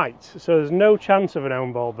 Right, so there's no chance of an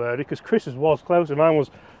own ball birdie because Chris's was closer. Mine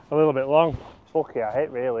was a little bit long. It's lucky I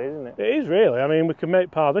hit really, isn't it? It is really. I mean, we can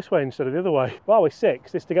make par this way instead of the other way. Well, we're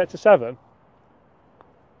 6. This to get to 7.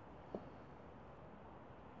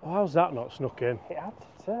 how's that not snuck in? It had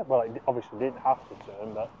to turn. Well, it obviously didn't have to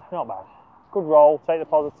turn, but not bad. Good roll, take the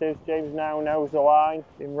positives. James now knows the line.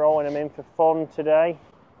 Been rolling them in for fun today.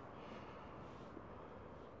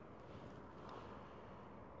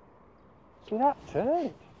 See that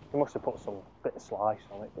turned? He must have put some bit of slice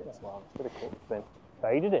on it, bit of cut thin.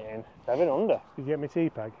 Faded it in, 7 under. Did you get my tea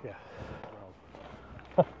peg? Yeah.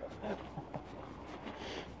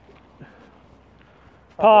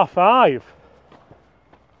 Par 5.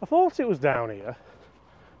 I thought it was down here.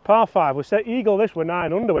 Par 5. We set eagle this, we're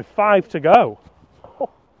 9 under with 5 to go.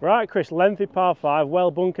 Right, Chris, lengthy par 5,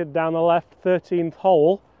 well bunkered down the left, 13th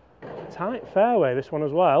hole. Tight fairway, this one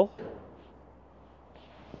as well.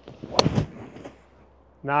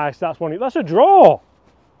 Nice, that's one. That's a draw.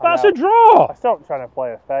 That's a draw. I stopped trying to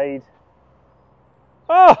play a fade.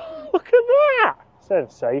 Oh, look at that.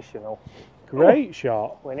 Sensational. Great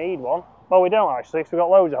shot. We need one. Well, we don't actually, because we've got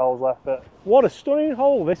loads of holes left, but What a stunning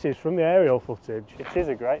hole this is from the aerial footage. it is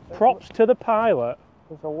a great thing. Props to the pilot.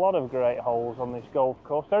 There's a lot of great holes on this golf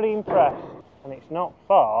course. Very impressed. And it's not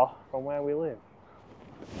far from where we live.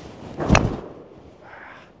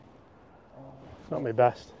 Not my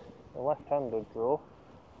best. The left-handed draw.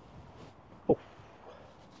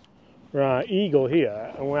 Right, eagle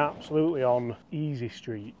here, and we're absolutely on easy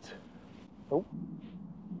street. Oh.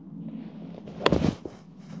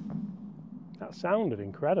 That sounded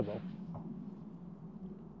incredible.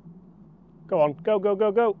 Go on, go, go,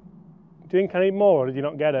 go, go. Do you think I need more, or did you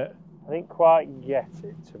not get it? I didn't quite get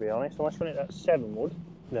it, to be honest. Unless we hit that 7 wood.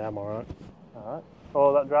 Yeah, I'm alright. Alright.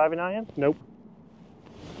 Oh, that driving iron? Nope.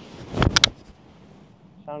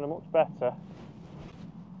 Sounded much better.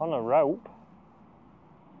 On a rope.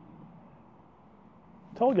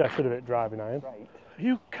 Told you I should have hit driving iron. Great. Are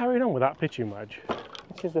you carrying on with that pitching wedge?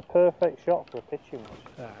 This is the perfect shot for a pitching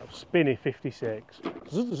wedge. Spinny 56.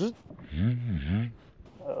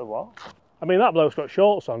 What? I mean, that bloke's got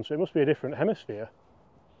shorts on, so it must be a different hemisphere.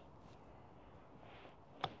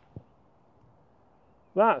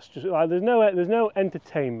 That's just like there's no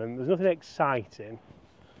entertainment. There's nothing exciting.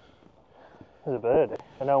 There's a birdie.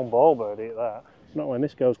 An own ball birdie at that. Not when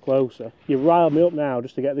this goes closer. You riled me up now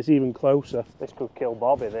just to get this even closer. This could kill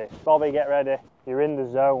Bobby, this. Bobby, get ready. You're in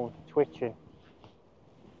the zone. Twitching.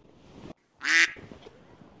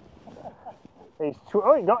 I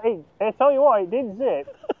tell you what, it did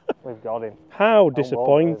zip. We've got him. How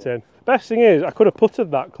disappointing. Best thing is, I could have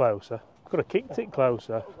putted that closer. Could have kicked it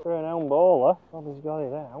closer. For an own baller, Bobby's got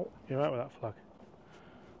it out. You're right with that flag.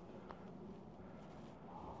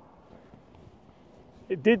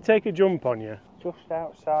 It did take a jump on you. Just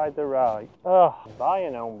outside the right. Oh, buy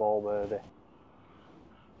an own ball birdie.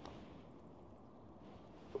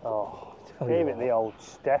 Oh, gave it the old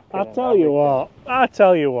step. I tell you what,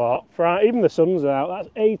 even the sun's out, that's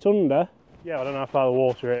 8 under. Yeah, I don't know how far the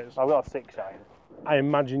water is. I've got a 6 iron. I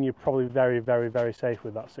imagine you're probably very, very, very safe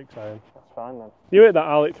with that 6 iron. That's fine then. You hit that,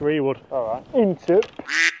 I'll hit 3 wood. Alright. Into.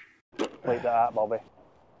 Leave that out, Bobby.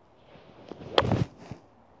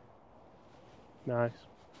 Nice.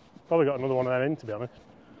 Probably got another one of them in, to be honest.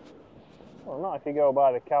 Well, not if you go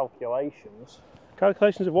by the calculations.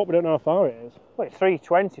 Calculations of what? We don't know how far it is. Well, it's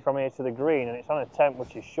 320 from here to the green, and it's on a 10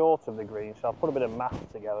 which is short of the green, so I've put a bit of math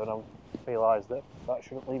together and I've realised that that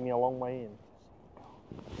shouldn't leave me a long way in.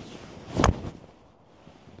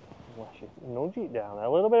 Unless you nudge it down there. A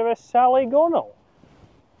little bit of a Sally Gunnell.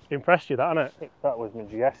 Impressed you, that, innit? That was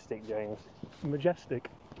majestic, James. Majestic.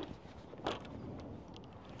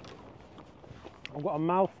 I've got a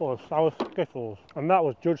mouthful of sour Skittles, and that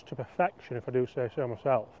was judged to perfection, if I do say so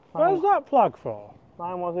myself. Where's that flag for?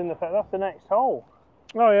 Mine was in the... That's the next hole.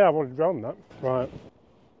 Oh yeah, I've already drawn that. Right.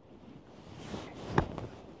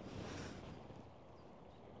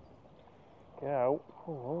 Go.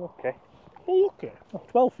 Oh, unlucky. Unlucky.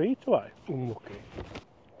 12 feet away. Unlucky.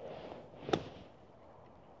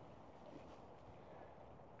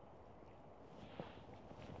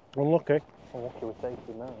 Unlucky. Unlucky we're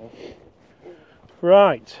taking that.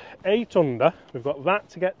 Right, 8 under. We've got that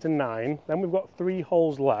to get to 9. Then we've got 3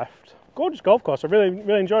 holes left. Gorgeous golf course. I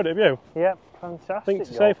really enjoyed it. Have you? Yep, fantastic. I think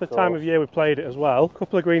to say for the time of year we've played it as well. A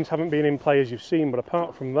couple of greens haven't been in play as you've seen, but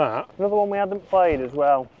apart from that, another one we hadn't played as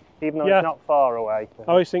well, even though it's not far away.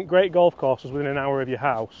 I always think great golf courses within an hour of your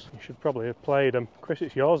house. You should probably have played them. Chris,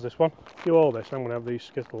 it's yours, this one. Do all this. I'm going to have these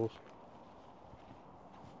Skittles.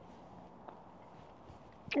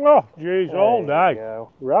 Oh, jeez, all day.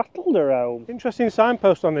 Rattled around. Interesting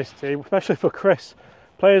signpost on this tee, especially for Chris.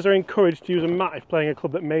 Players are encouraged to use a mat if playing a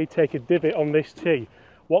club that may take a divot on this tee.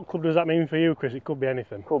 What club does that mean for you, Chris? It could be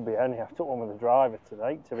anything. Could be any. I took one with a driver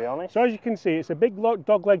today, to be honest. So as you can see, it's a big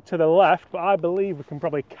dog leg to the left, but I believe we can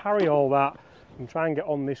probably carry all that and try and get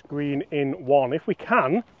on this green in one. If we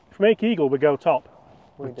can, if we make eagle, we go top.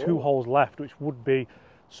 With 2 holes left, which would be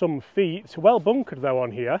some feet. Well bunkered though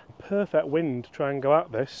on here. Perfect wind to try and go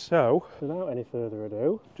at this. So, without any further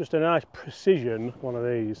ado, just a nice precision one of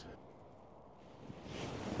these.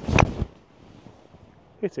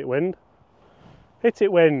 Hit it, wind. Hit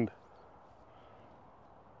it, wind.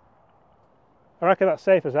 I reckon that's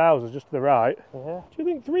safe as houses, just to the right. Yeah. Do you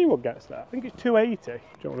think 3 wood gets there? I think it's 280. Do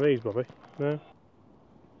you want one of these, Bobby? No?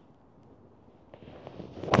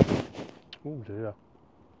 Oh dear.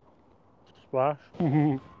 Splash.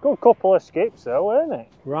 Good couple of skips though, weren't it?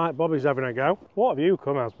 Right, Bobby's having a go. What have you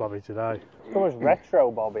come as, Bobby, today? Come as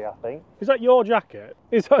retro Bobby, I think. Is that your jacket?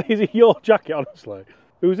 Is it your jacket, honestly?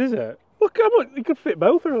 Whose is it? Look how much, you could fit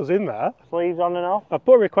both of us in there. Sleeves on and off. I've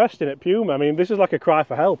put a request in at Puma. I mean, this is like a cry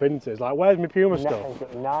for help, isn't it? It's like, where's my Puma stuff? He's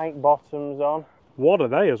got Nike bottoms on. What are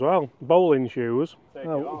they as well? Bowling shoes.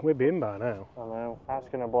 Oh, we'd be in by now. I know. That's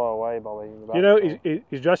going to blow away, Bobby. You know,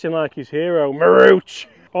 he's dressing like his hero, Marooch.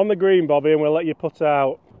 On the green, Bobby, and we'll let you put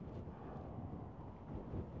out.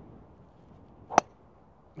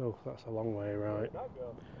 Oh, that's a long way, right.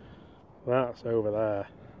 That's over there.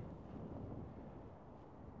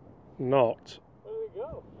 Not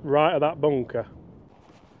right at that bunker.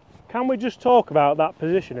 Can we just talk about that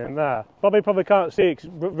position in there? Bobby probably can't see it because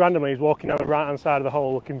randomly he's walking down the right hand side of the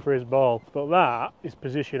hole looking for his ball. But that is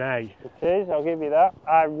position A. It is, I'll give you that.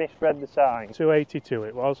 I misread the sign. 282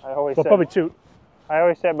 it was. I always well, said, probably I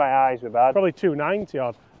always said my eyes were bad. probably 290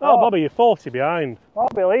 odd. Oh, Bobby, you're 40 behind. Oh,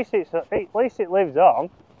 but at least it lives on.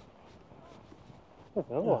 There's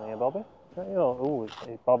another one here, Bobby. Oh,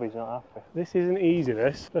 Bobby's not happy. This isn't easy,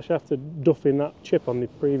 this. Especially after duffing that chip on the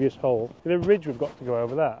previous hole. The ridge we've got to go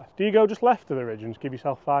over there. Do you go just left of the ridge and just give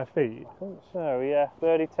yourself 5 feet? I think so, yeah.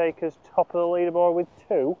 Birdie takers top of the leaderboard with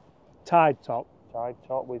 2. Tide top. Tide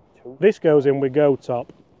top with 2. This goes in with go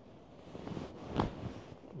top.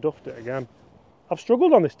 Duffed it again. I've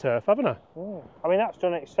struggled on this turf, haven't I? I mean, that's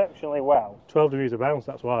done exceptionally well. 12 degrees of bounce,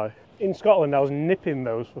 that's why. In Scotland, I was nipping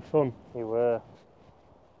those for fun. You were.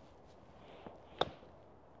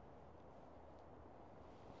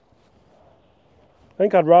 I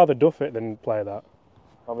think I'd rather duff it than play that.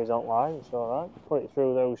 Bobby's on line, it's alright. Put it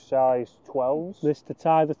through those size 12s. This to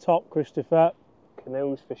tie the top, Christopher.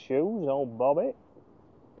 Canoes for shoes, old Bobby.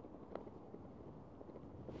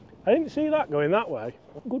 I didn't see that going that way.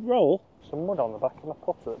 Good roll. Some mud on the back of my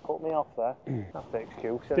putter that put me off there. That's the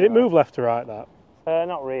excuse. Did it move left to right, that?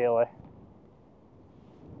 Not really.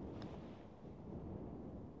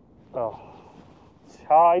 Oh.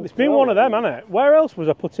 Tide. It's been one of them, hasn't it? Where else was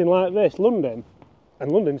I putting like this? London.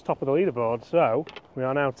 And London's top of the leaderboard, so we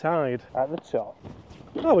are now tied. At the top.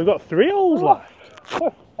 Oh, we've got 3 holes left.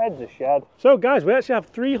 Head's a shed. So guys, we actually have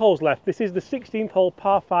 3 holes left. This is the 16th hole,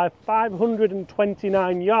 par 5,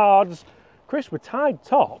 529 yards. Chris, we're tied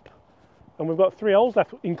top, and we've got 3 holes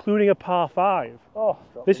left, including a par 5. Oh,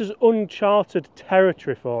 this is uncharted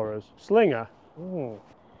territory for us. Slinger.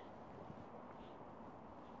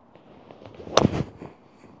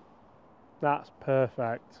 That's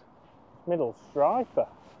perfect. Middle striper.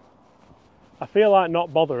 I feel like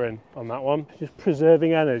not bothering on that one, just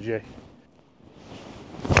preserving energy.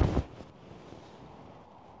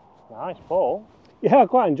 Nice ball. Yeah, I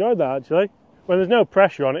quite enjoyed that actually. When there's no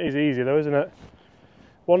pressure on it, is easy though, isn't it?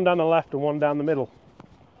 One down the left and one down the middle.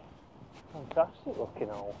 Fantastic looking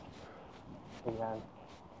hole. Again.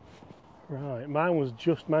 Right, mine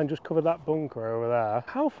just covered that bunker over there.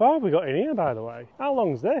 How far have we got in here, by the way? How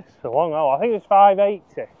long's this? It's a long hole. I think it's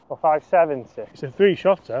 580 or 570. It's a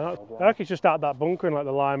 3-shotter. I reckon it's just out that bunker and let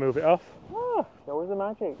the line move it off. Ah, show us the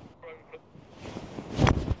magic.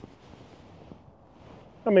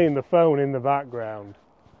 I mean, the phone in the background.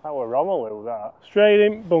 That were Romelu, that. Straight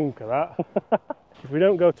in bunker, that. If we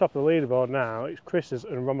don't go top of the leaderboard now, it's Chris's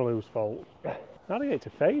and Romelu's fault. How do you get to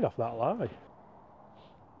fade off that lie?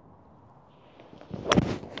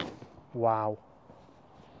 Wow.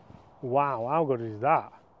 Wow, how good is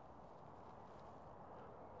that?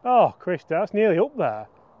 Oh, Chris, that's nearly up there.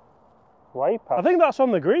 Way past. I think that's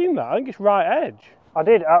on the green, that. I think it's right edge. I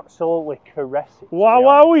did absolutely caress it. Wow,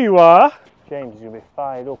 wow, you are. James is going to be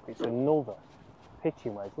fired up. It's another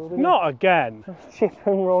pitching wedge. Not again. Chip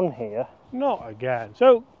and run here. Not again.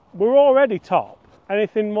 So, we're already top.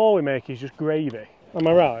 Anything more we make is just gravy. Am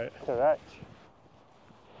I right? Correct.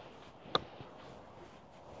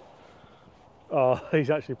 Oh, he's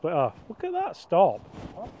actually played. Oh, look at that stop.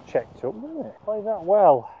 Checked up, didn't it? Played that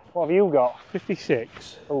well. What have you got?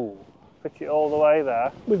 56. Oh, pitch it all the way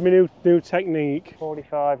there. With my new technique.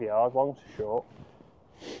 45 yards, long to short.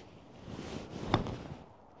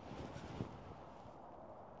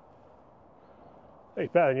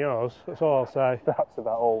 It's better than yours, that's all I'll say. That's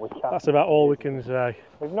about all we can. That's about all we can say.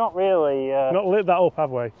 We've not really Not lit that up, have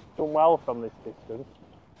we? done well from this distance.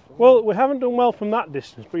 Well, we haven't done well from that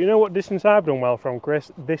distance, but you know what distance I've done well from,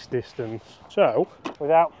 Chris? This distance. So,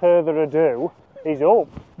 Without further ado, he's up.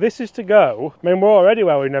 this is to go. I mean, we're already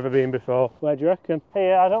where we've never been before. Where do you reckon?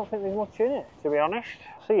 Hey, I don't think there's much in it, to be honest.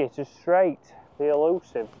 See, it's just straight, the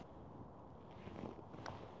elusive.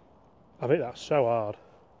 I think that's so hard.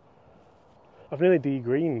 I've nearly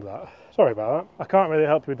degreened that. Sorry about that. I can't really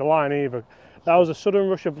help you with the line either. That was a sudden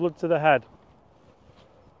rush of blood to the head.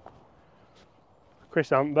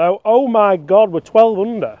 Chris Ant though. Oh my God, we're 12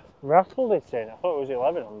 under. Rattled it in. I thought it was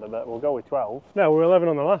 11 under, but we'll go with 12. No, we're 11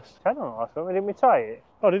 on the last. 10 on the last one, didn't we tie it?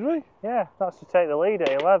 Oh, did we? Yeah, that's to take the lead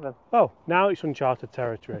at 11. Oh, now it's uncharted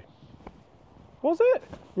territory. Was it?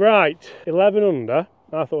 Right, 11 under.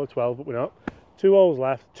 I thought we were 12, but we're not. 2 holes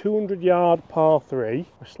left, 200 yard par 3.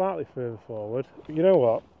 We're slightly further forward, but you know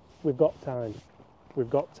what? We've got time. We've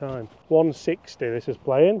got time. 160 this is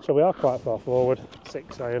playing, so we are quite far forward.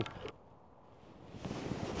 6 iron.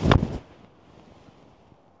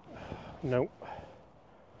 No.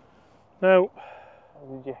 No.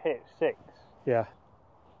 Did you hit 6? Yeah.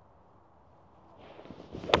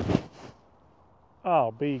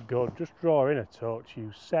 Oh, be good. Just draw in a touch,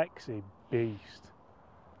 you sexy beast.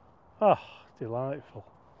 Oh, delightful.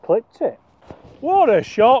 Clipped it. What a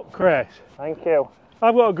shot, Chris. Thank you.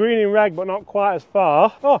 I've got a green in reg, but not quite as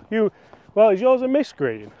far. Oh, well, is yours a miss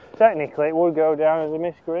green? Technically, it would go down as a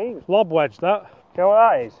missed green. Lob wedge, that. Do you know what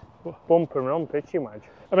that is? Bump and run pitching wedge.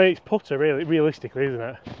 I mean, it's putter, really, realistically, isn't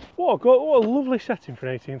it? What a lovely setting for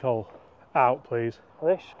an 18th hole. Out, please.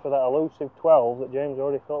 This for that elusive 12 that James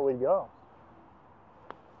already thought we'd got.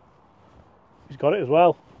 He's got it as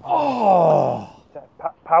well. Oh!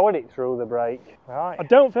 Powered it through the break. Right. I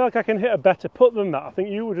don't feel like I can hit a better putt than that. I think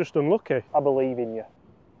you were just unlucky. I believe in you.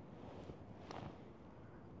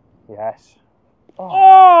 Yes.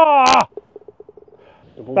 Oh!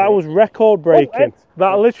 That was record breaking.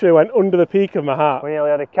 That literally went under the peak of my heart. We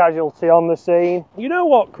nearly had a casualty on the scene. You know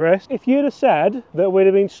what, Chris? If you'd have said that we'd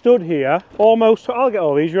have been stood here almost, I'll get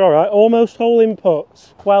all these, you're all right, almost hole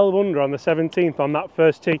inputs, 12 under on the 17th on that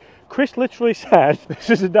first tee. Chris literally said, this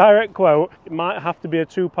is a direct quote, it might have to be a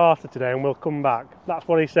 2-parter today and we'll come back. That's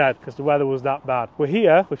what he said, because the weather was that bad. We're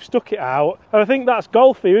here, we've stuck it out, and I think that's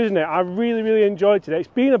golf for you, isn't it? I really, really enjoyed today. It's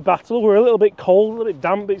been a battle, we're a little bit cold, a little bit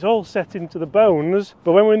damp, it's all set into the bones.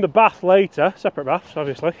 But when we're in the bath later, separate baths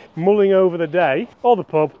obviously, mulling over the day, or the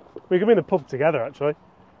pub, we can be in the pub together actually.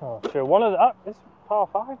 Oh, sure. One of the, it's par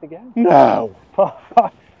 5 again. No! Par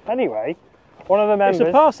 5. Anyway, one of the members. It's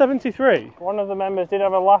a par 73. One of the members did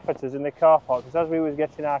have a laugh at us in the car park because as we was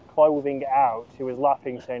getting our clothing out, he was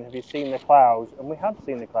laughing, saying, "Have you seen the clouds?" And we had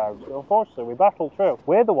seen the clouds. But unfortunately, we battled through.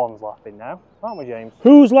 We're the ones laughing now, aren't we, James?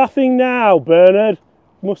 Who's laughing now, Bernard?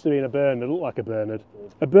 Must have been a Bernard. Looked like a Bernard.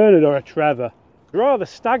 A Bernard or a Trevor. Rather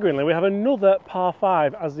staggeringly, we have another par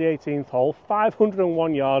 5 as the 18th hole,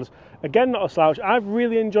 501 yards. Again, not a slouch. I've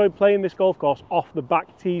really enjoyed playing this golf course off the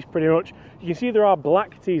back tees pretty much. You can see there are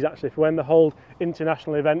black tees actually for when they hold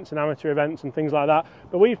international events and amateur events and things like that.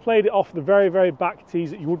 But we've played it off the very, very back tees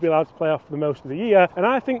that you would be allowed to play off for the most of the year. And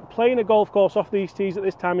I think playing a golf course off these tees at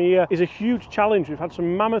this time of year is a huge challenge. We've had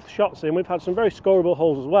some mammoth shots in, we've had some very scoreable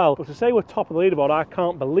holes as well. But to say we're top of the leaderboard, I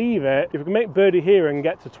can't believe it. If we can make birdie here and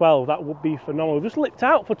get to 12, that would be phenomenal. We've just lipped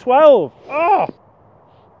out for 12. Oh!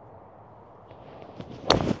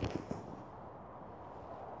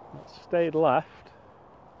 Stayed left.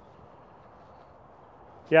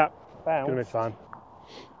 Yeah, Bounce. gonna be fine.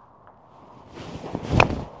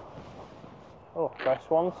 Oh, press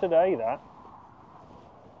one today, that.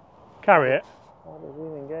 Carry it. Oh, they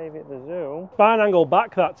even gave it the zoom. Fine angle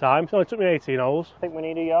back that time. It only took me 18 holes. I think we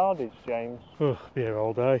need a yardage, James. Ugh, be here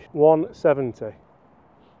all day. 170.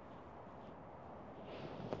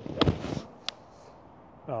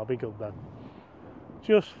 Oh, I'll be good then.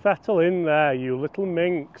 Just fettle in there, you little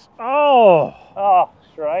minx. Oh! Oh,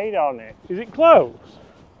 straight on it. Is it close?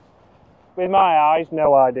 With my eyes,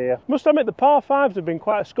 no idea. Must admit, the par 5s have been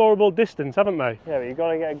quite a scoreable distance, haven't they? Yeah, but you've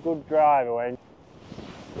got to get a good drive away.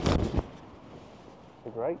 It's a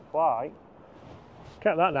great flight.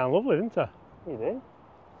 Kept that down lovely, didn't I? You did.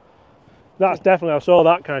 That's definitely, I saw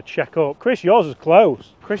that kind of check up. Chris, yours is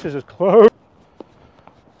close. Chris is as close.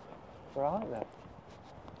 Right then.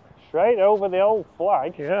 Straight over the old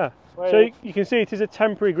flag. Yeah. Wait. So you can see it is a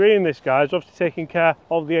temporary green, this guy's obviously taking care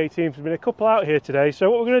of the 18th. There's been a couple out here today, so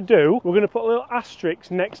what we're going to do, we're going to put a little asterisk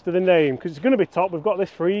next to the name because it's going to be top. We've got this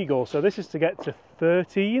for eagle, so this is to get to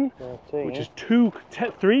 13, which is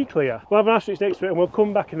 3 clear. We'll have an asterisk next to it and we'll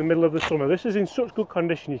come back in the middle of the summer. This is in such good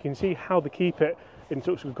condition, you can see how they keep it in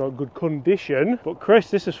such good condition. But Chris,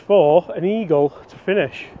 this is for an eagle to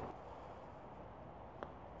finish.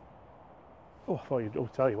 Oh, I thought you'd, I'll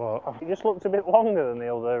tell you what. It just looked a bit longer than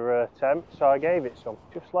the other attempt, so I gave it some.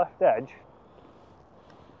 Just left edge.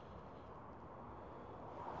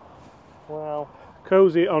 Well,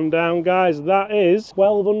 Cozy on down, guys. That is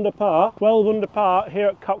 12 under par. 12 under par here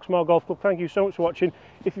at Coxmoor Golf Club. Thank you so much for watching.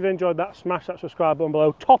 If you've enjoyed that, smash that subscribe button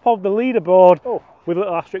below. Top of the leaderboard with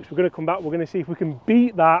little asterisks. We're going to come back. We're going to see if we can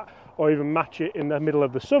beat that or even match it in the middle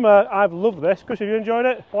of the summer. I've loved this. Chris, have you enjoyed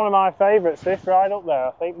it? one of my favourites, this right up there.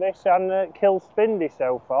 I think this and Kill Spindy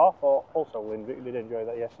so far, but also Lindrick did enjoy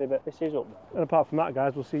that yesterday, but this is up there. And apart from that,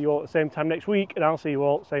 guys, we'll see you all at the same time next week, and I'll see you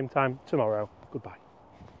all at the same time tomorrow. Goodbye.